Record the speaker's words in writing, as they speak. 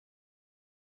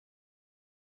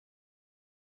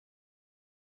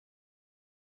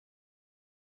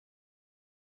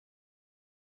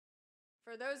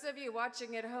For those of you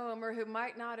watching at home or who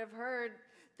might not have heard,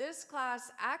 this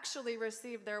class actually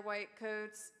received their white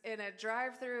coats in a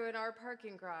drive-through in our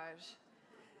parking garage.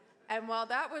 And while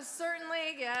that was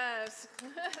certainly, yes,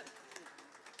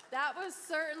 that was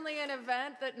certainly an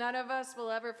event that none of us will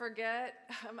ever forget,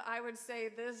 I would say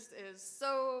this is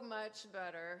so much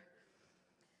better.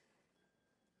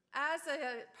 As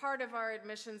a part of our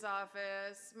admissions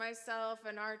office, myself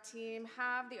and our team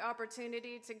have the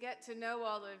opportunity to get to know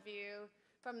all of you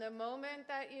from the moment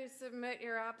that you submit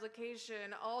your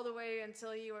application all the way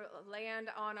until you land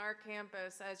on our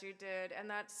campus as you did, and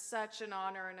that's such an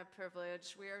honor and a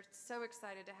privilege. We are so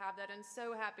excited to have that and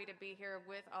so happy to be here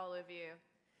with all of you.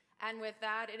 And with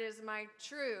that, it is my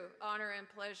true honor and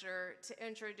pleasure to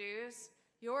introduce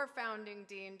your founding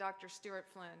dean, Dr. Stuart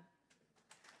Flynn.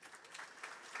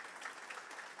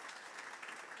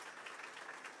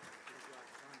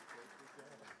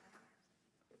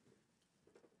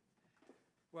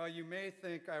 Well, you may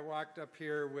think I walked up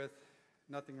here with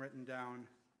nothing written down,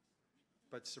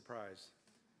 but surprise.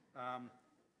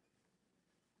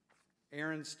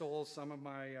 Aaron stole some of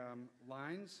my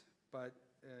lines, but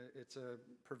it's a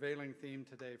prevailing theme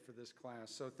today for this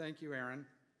class. So thank you, Aaron.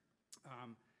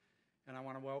 And I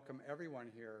want to welcome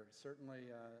everyone here, certainly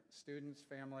students,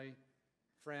 family,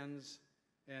 friends,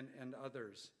 and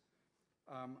others.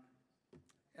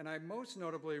 And I most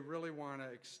notably really want to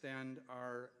extend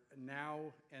our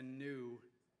now and new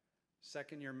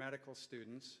second-year medical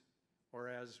students, or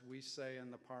as we say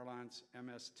in the parlance,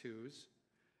 MS2s.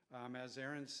 As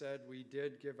Aaron said, we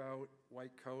did give out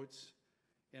white coats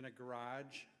in a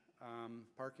garage,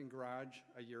 parking garage,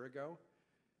 a year ago.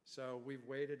 So we've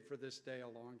waited for this day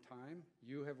a long time.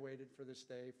 You have waited for this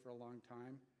day for a long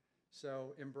time.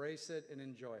 So embrace it and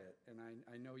enjoy it, and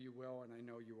I know you will, and I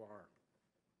know you are.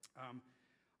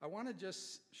 I want to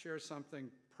just share something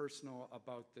personal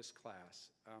about this class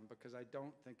because I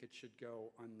don't think it should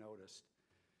go unnoticed.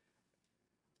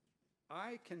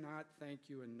 I cannot thank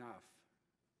you enough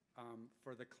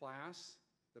for the class,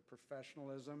 the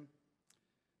professionalism,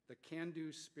 the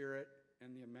can-do spirit,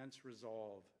 and the immense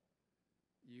resolve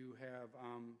you have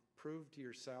proved to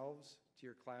yourselves, to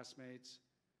your classmates,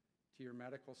 to your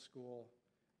medical school,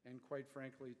 and quite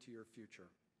frankly, to your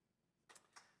future.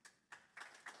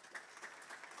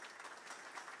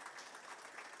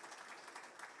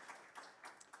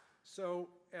 So,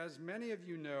 as many of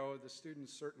you know, the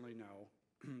students certainly know,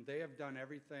 they have done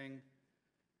everything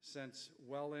since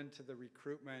well into the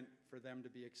recruitment for them to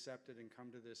be accepted and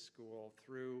come to this school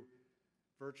through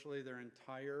virtually their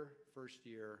entire first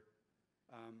year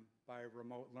by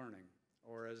remote learning,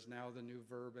 or as now the new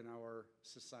verb in our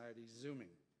society, Zooming.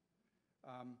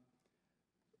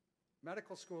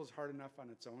 Medical school is hard enough on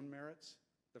its own merits.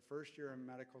 The first year in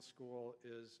medical school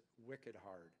is wicked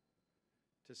hard.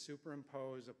 To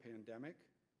superimpose a pandemic,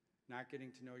 not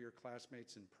getting to know your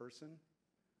classmates in person,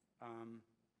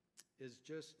 is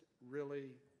just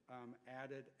really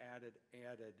added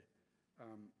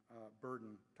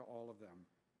burden to all of them.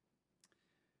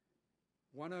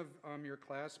 One of your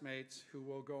classmates, who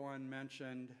will go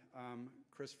unmentioned,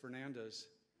 Chris Fernandez,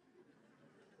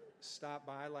 stopped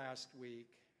by last week,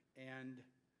 and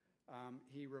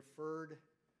he referred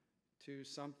to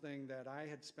something that I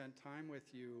had spent time with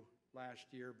you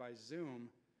last year by Zoom,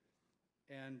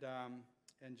 and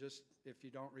just, if you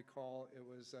don't recall, it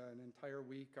was an entire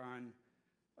week on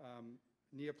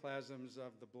neoplasms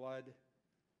of the blood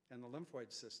and the lymphoid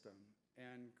system,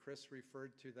 and Chris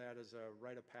referred to that as a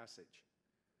rite of passage.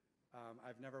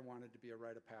 I've never wanted to be a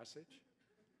rite of passage,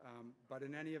 but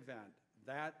in any event,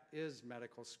 that is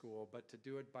medical school, but to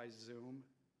do it by Zoom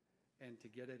and to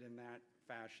get it in that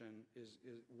fashion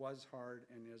was hard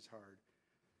and is hard.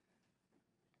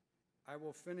 I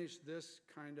will finish this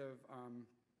kind of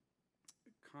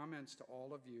comments to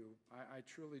all of you. I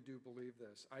truly do believe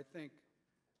this. I think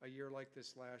a year like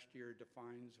this last year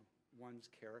defines one's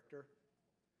character.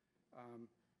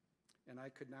 And I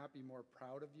could not be more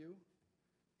proud of you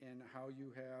in how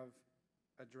you have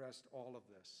addressed all of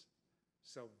this.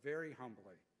 So very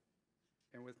humbly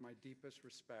and with my deepest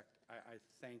respect, I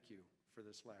thank you for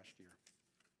this last year.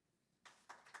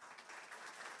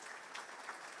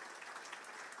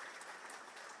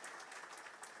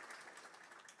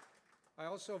 I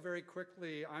also very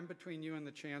quickly, I'm between you and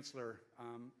the Chancellor,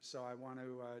 so I want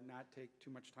to not take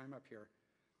too much time up here.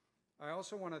 I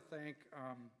also want to thank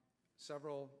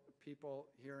several people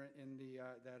here in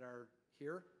that are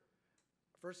here.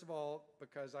 First of all,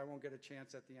 because I won't get a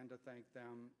chance at the end to thank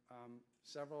them,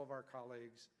 several of our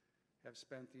colleagues have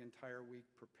spent the entire week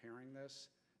preparing this,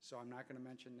 so I'm not going to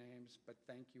mention names, but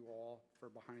thank you all for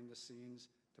behind the scenes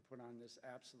to to put on this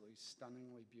absolutely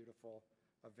stunningly beautiful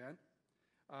event.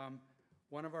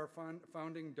 One of our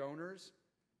founding donors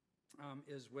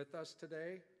is with us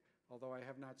today, although I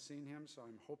have not seen him, so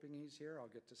I'm hoping he's here. I'll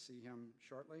get to see him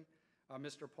shortly.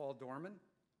 Mr. Paul Dorman.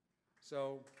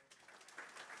 So,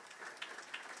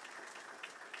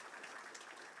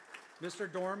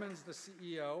 Mr. Dorman's the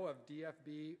CEO of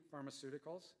DFB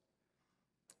Pharmaceuticals,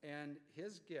 and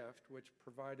his gift, which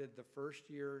provided the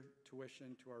first-year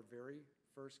tuition to our very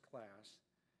first class,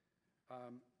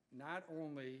 not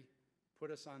only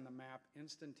put us on the map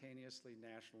instantaneously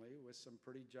nationally with some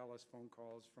pretty jealous phone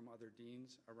calls from other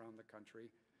deans around the country,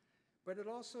 but it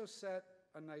also set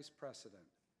a nice precedent.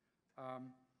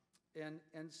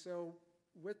 And so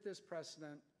with this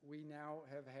precedent, we now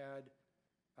have had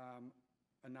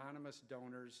anonymous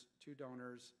donors, 2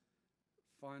 donors,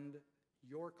 fund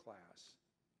your class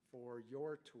for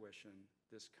your tuition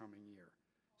this coming year.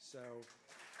 So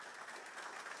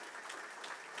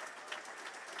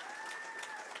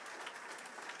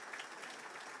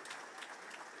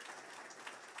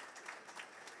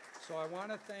I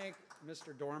want to thank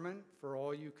Mr. Dorman for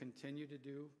all you continue to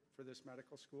do for this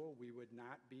medical school. We would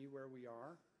not be where we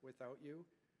are without you.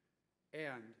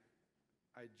 And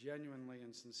I genuinely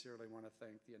and sincerely want to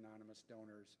thank the anonymous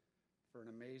donors for an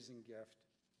amazing gift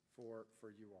for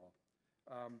you all.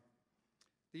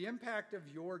 The impact of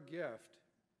your gift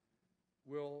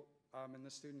will, and the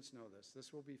students know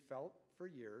this will be felt for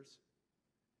years.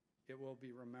 It will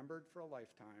be remembered for a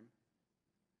lifetime.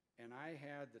 And I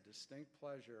had the distinct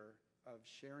pleasure of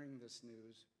sharing this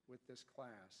news with this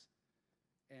class.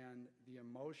 And the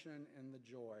emotion and the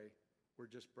joy were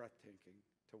just breathtaking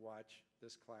to watch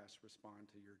this class respond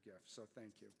to your gift. So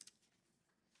thank you.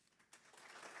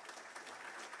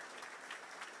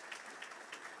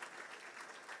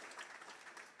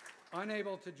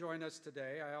 Unable to join us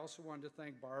today, I also wanted to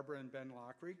thank Barbara and Ben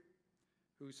Lockery,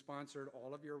 who sponsored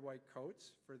all of your white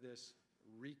coats for this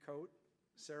recoat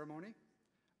ceremony.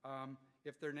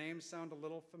 If their names sound a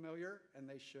little familiar, and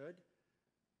they should,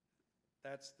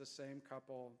 that's the same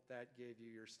couple that gave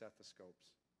you your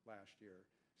stethoscopes last year.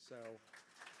 So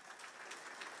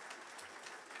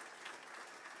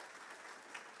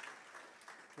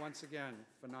once again,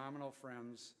 phenomenal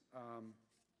friends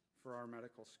for our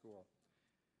medical school.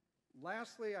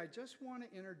 Lastly, I just want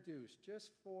to introduce,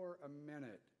 just for a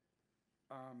minute,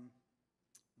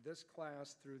 this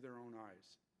class through their own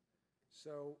eyes.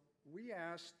 So we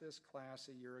asked this class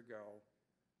a year ago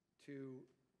to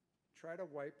try to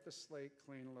wipe the slate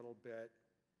clean a little bit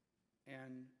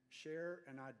and share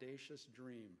an audacious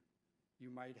dream you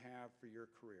might have for your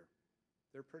career.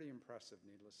 They're pretty impressive,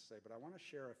 needless to say, but I want to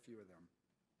share a few of them.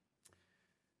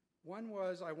 One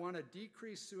was, I want to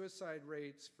decrease suicide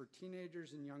rates for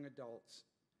teenagers and young adults,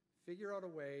 figure out a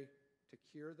way to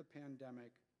cure the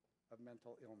pandemic of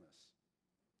mental illness.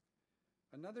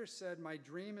 Another said, my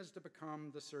dream is to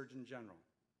become the Surgeon General.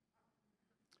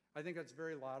 I think that's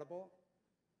very laudable.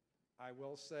 I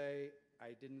will say I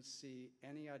didn't see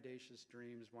any audacious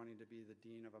dreams wanting to be the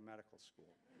dean of a medical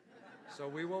school. So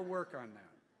we will work on that.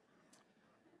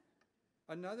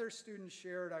 Another student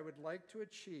shared, I would like to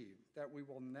achieve that we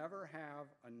will never have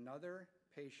another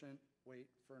patient wait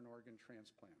for an organ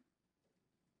transplant.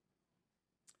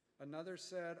 Another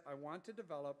said, I want to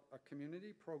develop a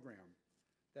community program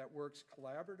that works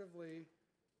collaboratively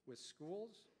with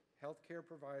schools, healthcare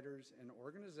providers, and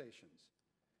organizations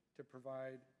to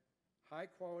provide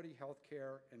high-quality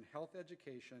healthcare and health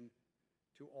education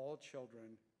to all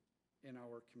children in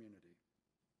our community.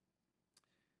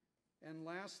 And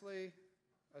lastly,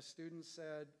 a student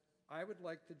said, I would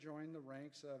like to join the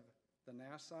ranks of the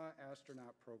NASA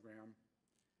astronaut program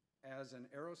as an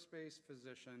aerospace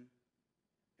physician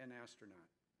and astronaut.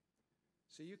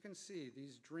 So you can see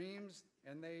these dreams,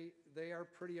 and they are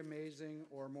pretty amazing,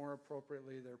 or more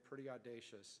appropriately, they're pretty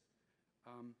audacious.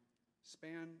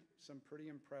 Span some pretty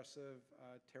impressive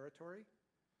territory,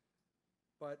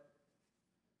 but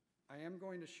I am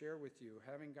going to share with you,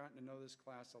 having gotten to know this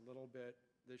class a little bit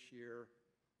this year,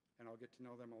 and I'll get to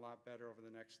know them a lot better over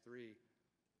the next 3,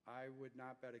 I would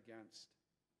not bet against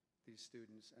these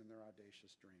students and their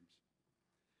audacious dreams.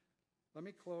 Let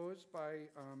me close by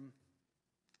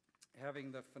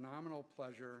having the phenomenal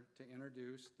pleasure to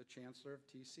introduce the Chancellor of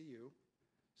TCU,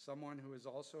 someone who has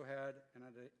also had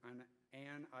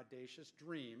an audacious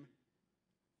dream,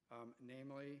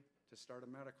 namely to start a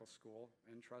medical school.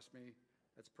 And trust me,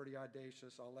 that's pretty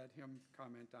audacious. I'll let him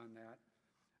comment on that.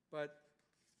 But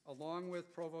along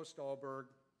with Provost Dahlberg,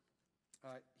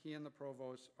 he and the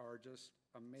provost are just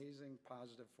amazing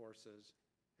positive forces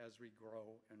as we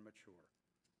grow and mature.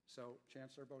 So,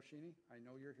 Chancellor Boschini, I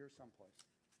know you're here someplace.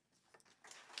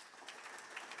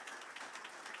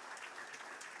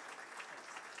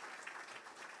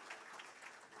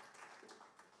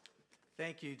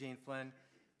 Thank you, Dean Flynn.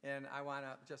 And I want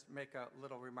to just make a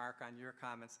little remark on your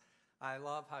comments. I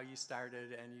love how you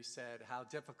started and you said how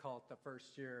difficult the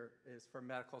first year is for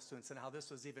medical students and how this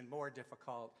was even more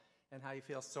difficult and how you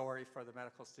feel sorry for the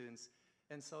medical students.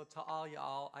 And so to all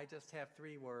y'all, I just have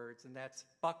 3 words, and that's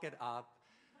buck it up.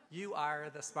 You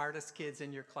are the smartest kids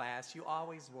in your class. You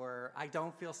always were. I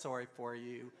don't feel sorry for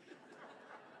you.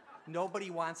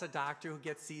 Nobody wants a doctor who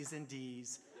gets C's and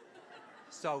D's.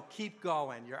 So keep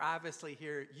going. You're obviously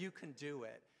here. You can do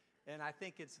it. And I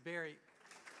think it's very...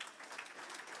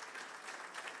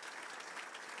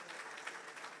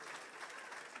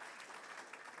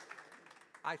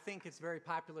 I think it's very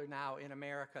popular now in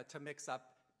America to mix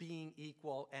up being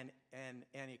equal and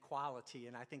equality,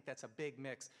 and I think that's a big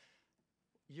mix.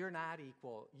 You're not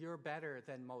equal. You're better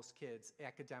than most kids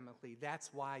academically. That's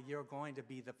why you're going to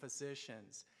be the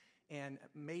physicians. And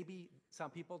maybe some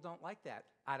people don't like that.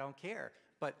 I don't care.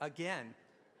 But again,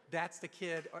 that's the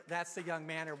kid, or that's the young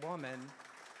man or woman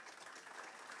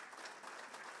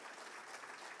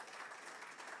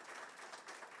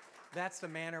that's the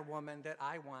man or woman that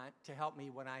I want to help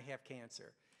me when I have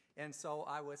cancer. And so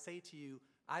I would say to you,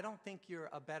 I don't think you're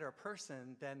a better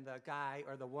person than the guy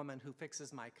or the woman who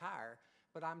fixes my car,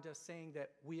 but I'm just saying that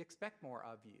we expect more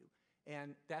of you.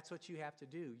 And that's what you have to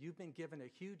do. You've been given a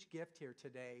huge gift here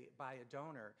today by a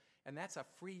donor, and that's a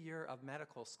free year of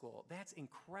medical school. That's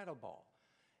incredible.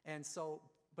 And so,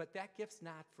 but that gift's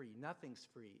not free. Nothing's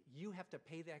free. You have to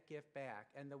pay that gift back,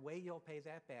 and the way you'll pay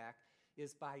that back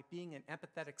is by being an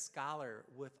empathetic scholar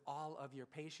with all of your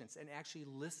patients and actually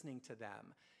listening to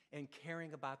them and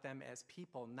caring about them as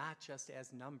people, not just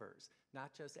as numbers,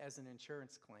 not just as an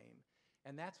insurance claim.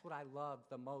 And that's what I love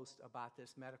the most about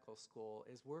this medical school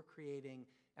is we're creating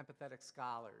empathetic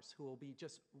scholars who will be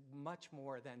just much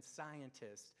more than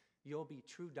scientists. You'll be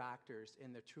true doctors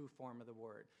in the true form of the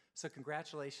word. So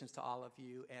congratulations to all of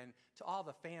you and to all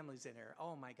the families in here.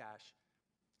 Oh my gosh,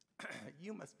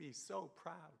 you must be so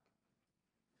proud.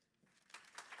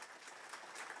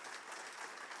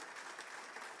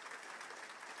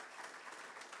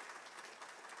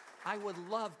 I would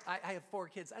love, I have 4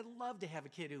 kids. I'd love to have a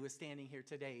kid who is standing here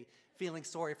today feeling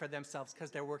sorry for themselves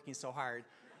because they're working so hard.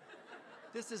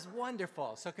 This is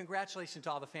wonderful. So congratulations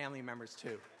to all the family members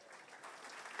too.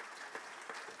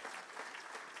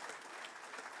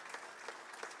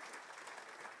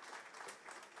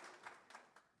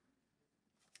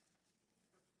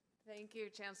 Thank you,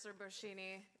 Chancellor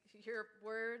Boschini. Your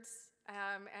words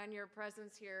and your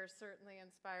presence here certainly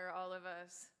inspire all of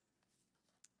us.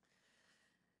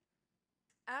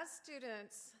 As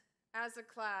students, as a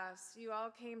class, you all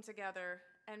came together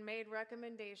and made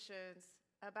recommendations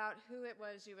about who it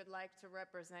was you would like to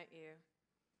represent you.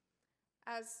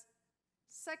 As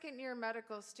second-year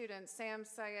medical student Sam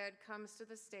Syed comes to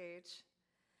the stage,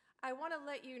 I want to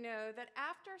let you know that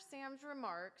after Sam's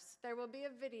remarks, there will be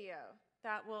a video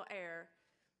that will air.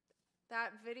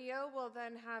 That video will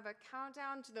then have a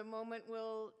countdown to the moment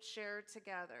we'll share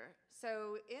together.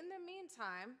 So in the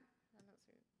meantime,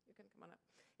 you can come on up.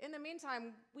 In the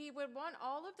meantime, we would want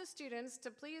all of the students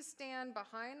to please stand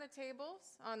behind the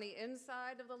tables on the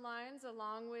inside of the lines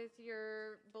along with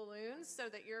your balloons so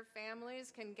that your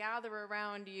families can gather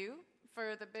around you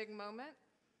for the big moment.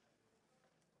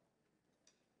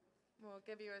 We'll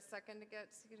give you a second to get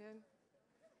seated.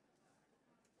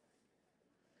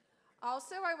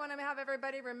 Also, I want to have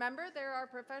everybody remember there are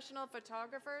professional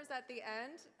photographers at the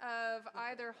end of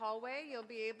either hallway. You'll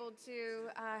be able to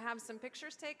have some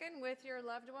pictures taken with your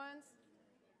loved ones.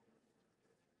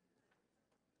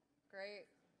 Great.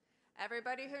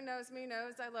 Everybody who knows me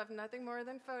knows I love nothing more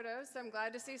than photos, so I'm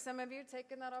glad to see some of you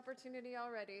taking that opportunity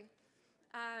already.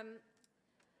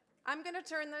 I'm going to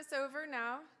turn this over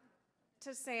now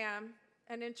to Sam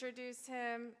and introduce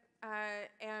him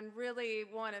and really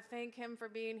want to thank him for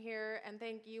being here and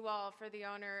thank you all for the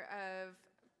honor of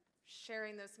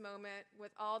sharing this moment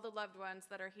with all the loved ones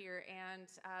that are here and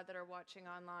that are watching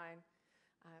online.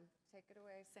 Take it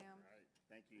away, Sam. All right,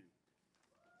 thank you.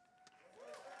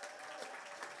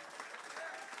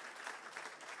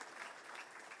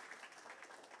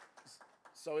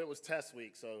 So it was test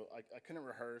week, so I couldn't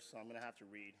rehearse, so I'm going to have to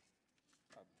read.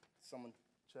 Someone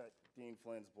check Dean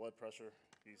Flynn's blood pressure.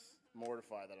 He's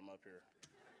mortified that I'm up here.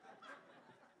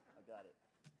 I got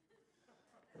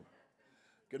it.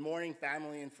 Good morning,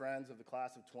 family and friends of the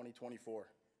class of 2024.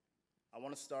 I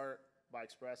want to start by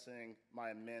expressing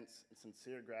my immense and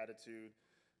sincere gratitude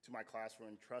to my class for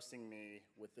entrusting me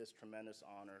with this tremendous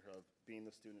honor of being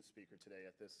the student speaker today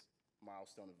at this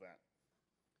milestone event.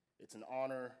 It's an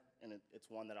honor, and it's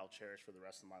one that I'll cherish for the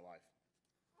rest of my life.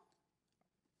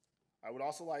 I would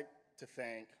also like to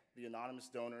thank the anonymous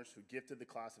donors who gifted the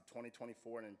class of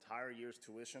 2024 an entire year's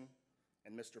tuition,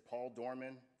 and Mr. Paul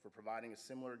Dorman for providing a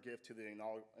similar gift to the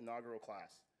inaugural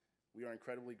class. We are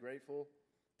incredibly grateful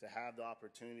to have the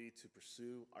opportunity to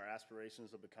pursue our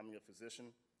aspirations of becoming a physician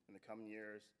in the coming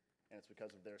years, and it's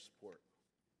because of their support.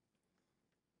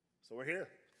 So we're here,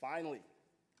 finally.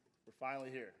 We're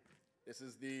finally here. This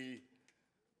is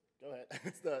go ahead.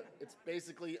 It's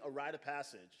basically a rite of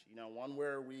passage, one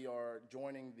where we are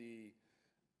joining the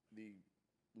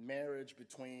marriage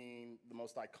between the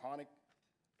most iconic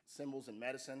symbols in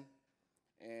medicine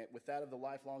and with that of the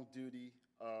lifelong duty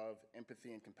of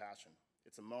empathy and compassion.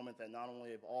 It's a moment that not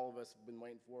only have all of us been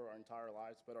waiting for our entire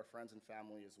lives, but our friends and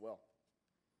family as well.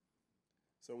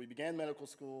 So we began medical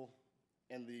school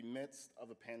in the midst of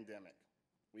a pandemic.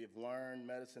 We have learned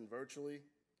medicine virtually.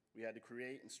 We had to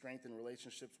create and strengthen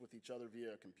relationships with each other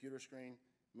via a computer screen.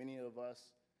 Many of us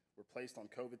were placed on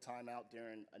COVID timeout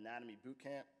during anatomy boot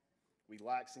camp. We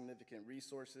lacked significant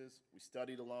resources. We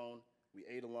studied alone. We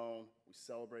ate alone. We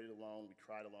celebrated alone. We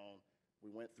cried alone. We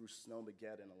went through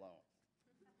Snowmageddon alone.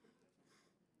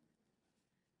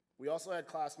 We also had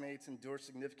classmates endure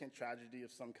significant tragedy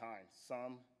of some kind,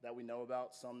 some that we know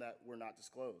about, some that were not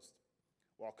disclosed.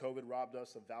 While COVID robbed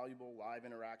us of valuable live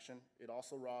interaction, it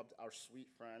also robbed our sweet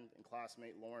friend and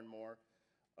classmate Lauren Moore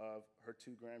of her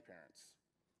 2 grandparents.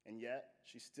 And yet,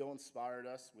 she still inspired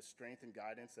us with strength and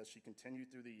guidance as she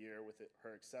continued through the year with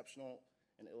her exceptional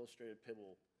and illustrated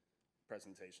Pibble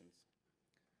presentations.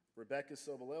 Rebecca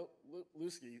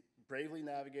Sobolewski bravely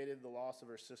navigated the loss of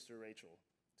her sister Rachel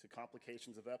to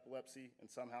complications of epilepsy and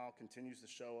somehow continues to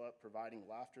show up providing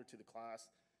laughter to the class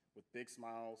with big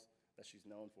smiles that she's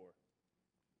known for.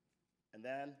 And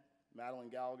then Madeline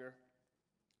Gallagher,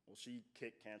 well, she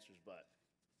kicked cancer's butt.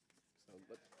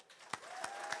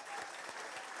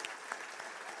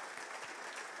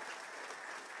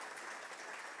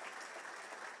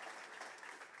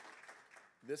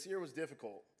 This year was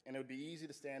difficult, and it would be easy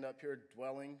to stand up here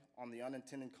dwelling on the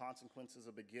unintended consequences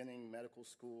of beginning medical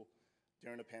school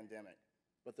during a pandemic.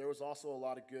 But there was also a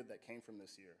lot of good that came from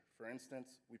this year. For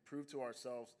instance, we proved to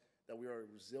ourselves that we are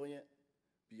resilient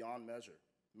beyond measure.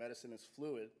 Medicine is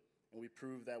fluid, and we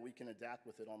proved that we can adapt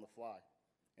with it on the fly.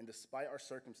 And despite our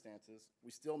circumstances, we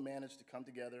still managed to come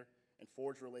together and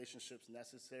forge relationships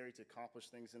necessary to accomplish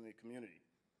things in the community.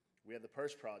 We had the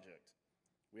Purse Project,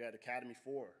 we had Academy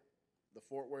 4, the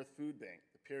Fort Worth Food Bank,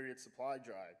 the Period Supply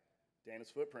Drive, Dana's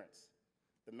Footprints,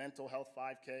 the Mental Health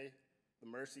 5K, the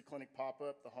Mercy Clinic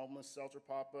pop-up, the Homeless Shelter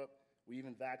pop-up. We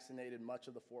even vaccinated much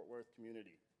of the Fort Worth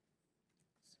community.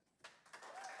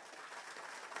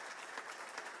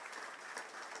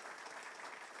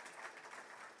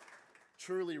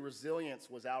 Truly, resilience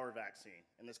was our vaccine,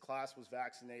 and this class was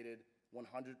vaccinated 100%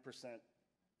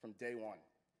 from day one.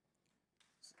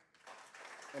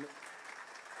 And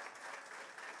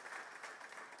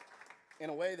in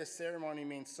a way, this ceremony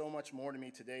means so much more to me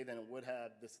today than it would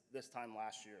have this time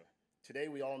last year. Today,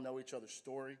 we all know each other's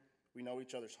story, we know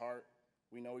each other's heart,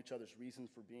 we know each other's reason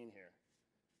for being here.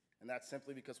 And that's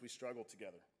simply because we struggled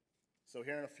together. So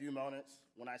here in a few moments,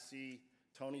 when I see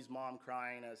Tony's mom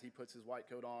crying as he puts his white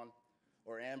coat on,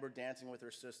 or Amber dancing with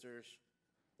her sisters,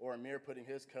 or Amir putting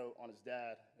his coat on his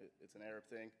dad, it's an Arab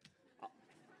thing,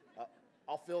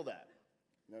 I'll feel that.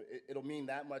 It'll mean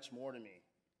that much more to me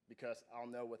because I'll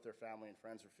know what their family and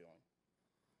friends are feeling.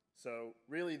 So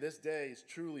really, this day is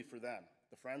truly for them,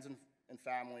 the friends and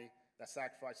family that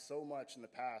sacrificed so much in the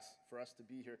past for us to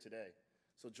be here today.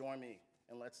 So join me,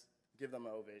 and let's give them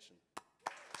an ovation.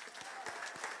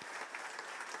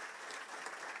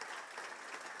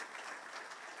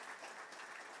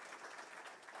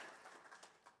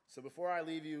 So before I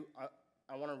leave you,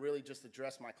 I want to really just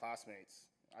address my classmates.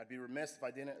 I'd be remiss if I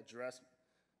didn't address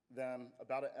them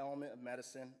about an element of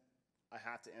medicine I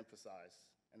have to emphasize,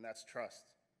 and that's trust.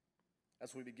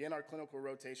 As we begin our clinical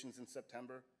rotations in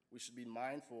September, we should be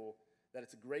mindful that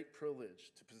it's a great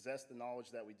privilege to possess the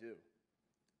knowledge that we do.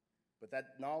 But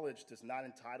that knowledge does not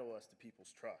entitle us to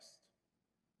people's trust.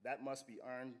 That must be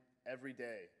earned every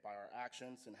day by our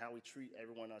actions and how we treat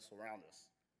everyone else around us.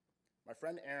 My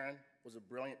friend Erin was a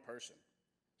brilliant person.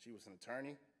 She was an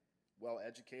attorney,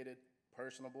 well-educated,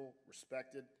 personable,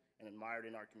 respected, and admired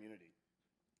in our community.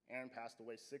 Erin passed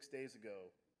away 6 days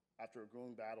ago after a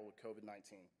grueling battle with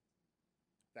COVID-19.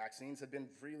 Vaccines had been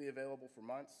freely available for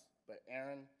months, but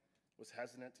Erin was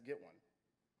hesitant to get one.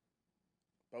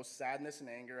 Both sadness and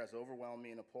anger has overwhelmed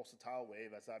me in a pulsatile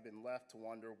wave as I've been left to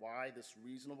wonder why this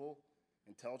reasonable,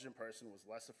 intelligent person was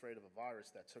less afraid of a virus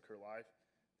that took her life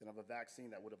than of a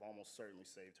vaccine that would have almost certainly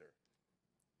saved her.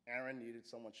 Erin needed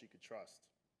someone she could trust.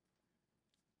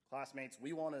 Classmates,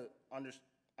 we want to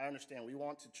I understand we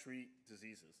want to treat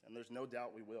diseases, and there's no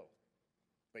doubt we will.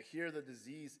 But here, the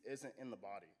disease isn't in the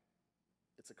body.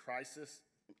 It's a crisis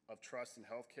of trust in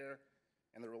healthcare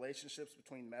and the relationships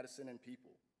between medicine and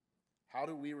people. How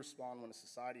do we respond when a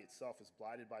society itself is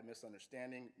blighted by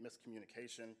misunderstanding,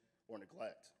 miscommunication, or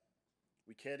neglect?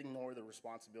 We can't ignore the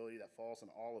responsibility that falls on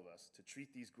all of us to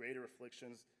treat these greater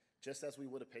afflictions just as we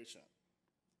would a patient,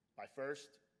 by first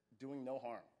doing no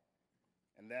harm,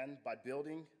 and then by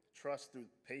building trust through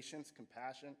patience,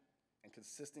 compassion, and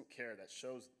consistent care that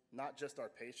shows not just our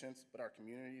patients, but our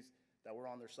communities that we're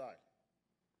on their side.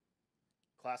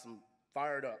 Class, I'm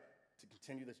fired up to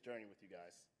continue this journey with you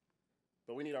guys,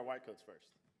 but we need our white coats first,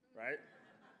 right?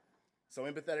 So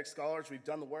Empathetic Scholars, we've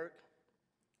done the work,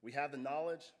 we have the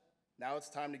knowledge, now it's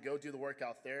time to go do the work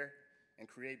out there and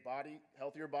create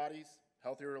healthier bodies,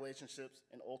 healthier relationships,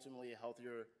 and ultimately a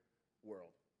healthier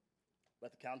world.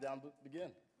 Let the countdown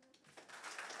begin.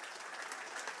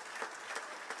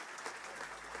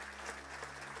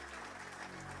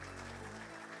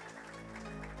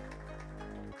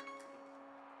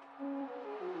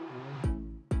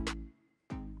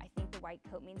 I think the white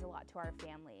coat means a lot to our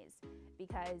families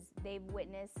because they've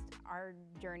witnessed our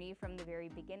journey from the very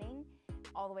beginning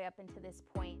all the way up into this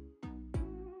point.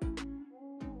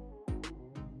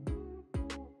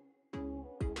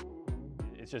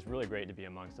 It's just really great to be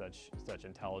among such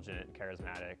intelligent,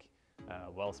 charismatic,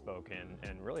 well-spoken,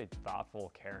 and really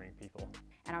thoughtful, caring people.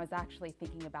 And I was actually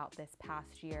thinking about this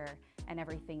past year and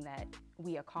everything that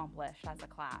we accomplished as a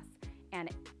class. And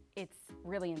it's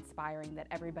really inspiring that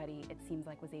everybody, it seems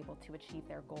like, was able to achieve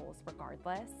their goals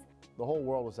regardless. The whole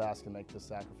world was asked to make this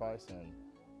sacrifice,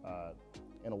 and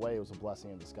in a way, it was a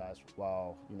blessing in disguise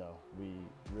while, we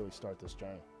really start this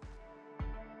journey.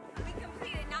 We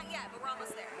completed, not yet, but we're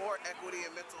almost there. More equity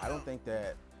and mental health. I don't think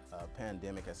that a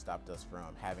pandemic has stopped us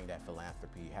from having that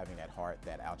philanthropy, having that heart,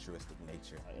 that altruistic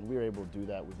nature. And we were able to do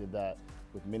that. We did that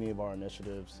with many of our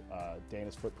initiatives,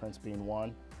 Dana's Footprints being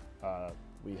one.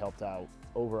 We helped out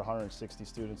over 160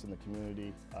 students in the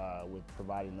community with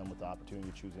providing them with the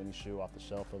opportunity to choose any shoe off the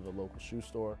shelf of the local shoe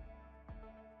store.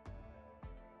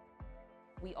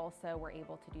 We also were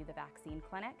able to do the vaccine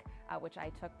clinic, which I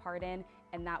took part in,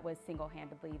 and that was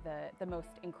single-handedly the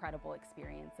most incredible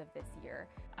experience of this year.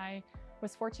 I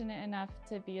was fortunate enough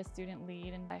to be a student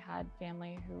lead, and I had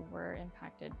family who were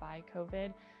impacted by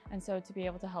COVID, and so to be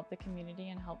able to help the community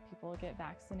and help people get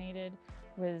vaccinated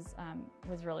was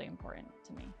really important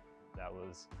to me. That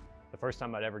was the first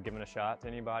time I'd ever given a shot to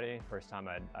anybody, first time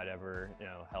I'd ever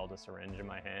held a syringe in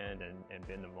my hand and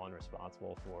been the one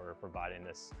responsible for providing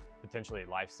this potentially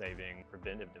life-saving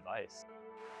preventive device.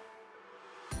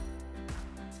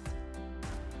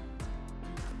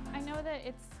 I know that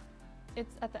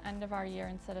it's at the end of our year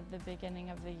instead of the beginning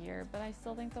of the year, but I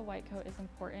still think the white coat is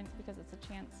important because it's a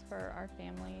chance for our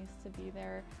families to be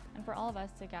there and for all of us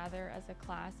to gather as a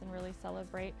class and really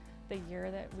celebrate the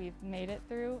year that we've made it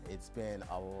through. It's been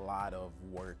a lot of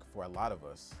work for a lot of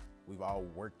us. We've all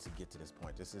worked to get to this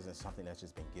point. This isn't something that's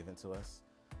just been given to us.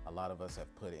 A lot of us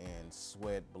have put in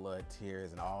sweat, blood,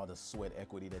 tears, and all the sweat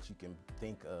equity that you can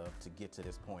think of to get to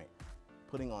this point.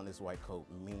 Putting on this white coat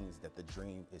means that the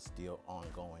dream is still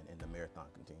ongoing and the marathon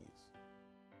continues.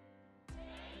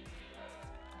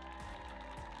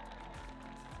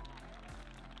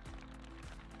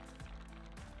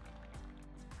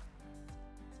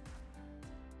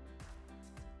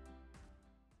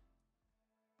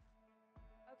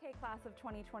 Okay, class of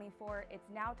 2024, it's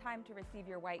now time to receive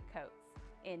your white coats.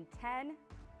 In 10,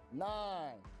 9,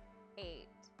 8,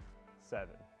 7,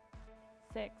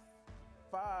 6,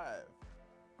 5,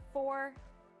 4,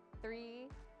 3,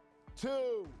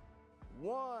 2,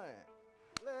 1,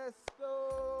 let's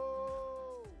go!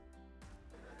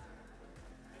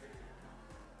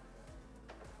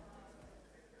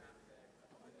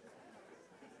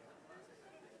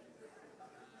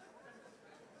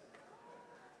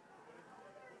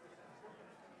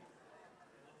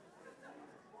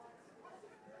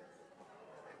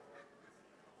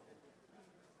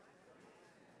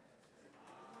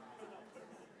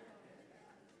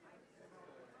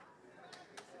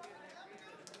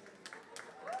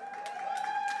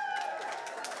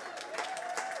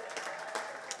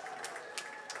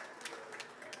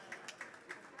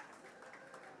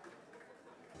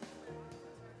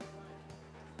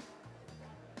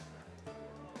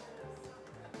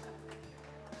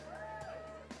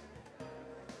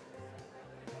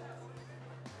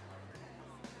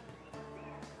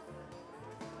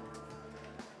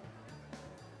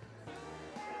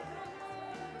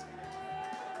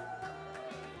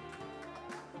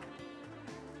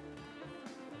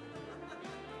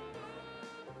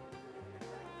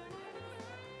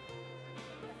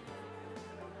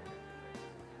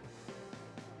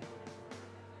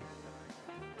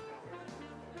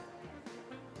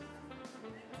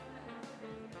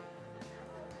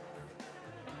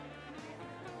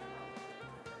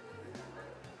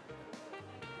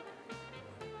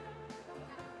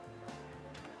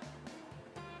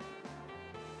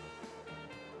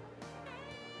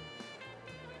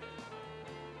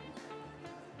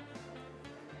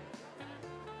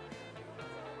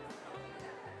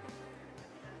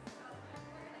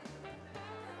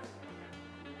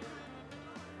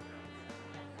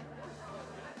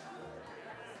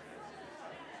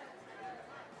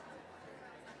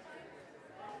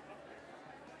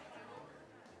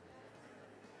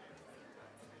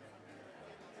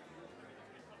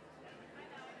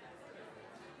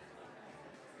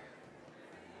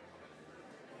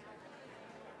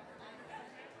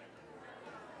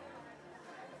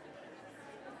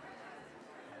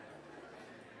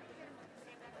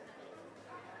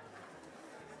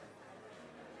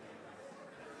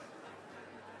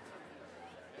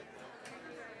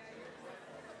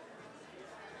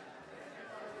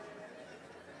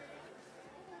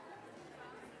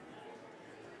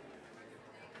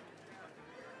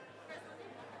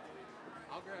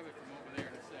 grab it from over there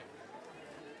in a second.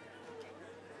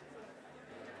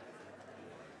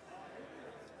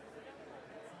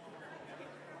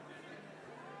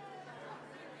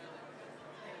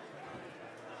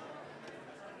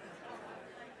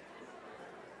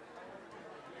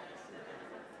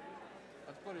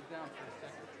 Let's put it down for a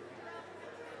second.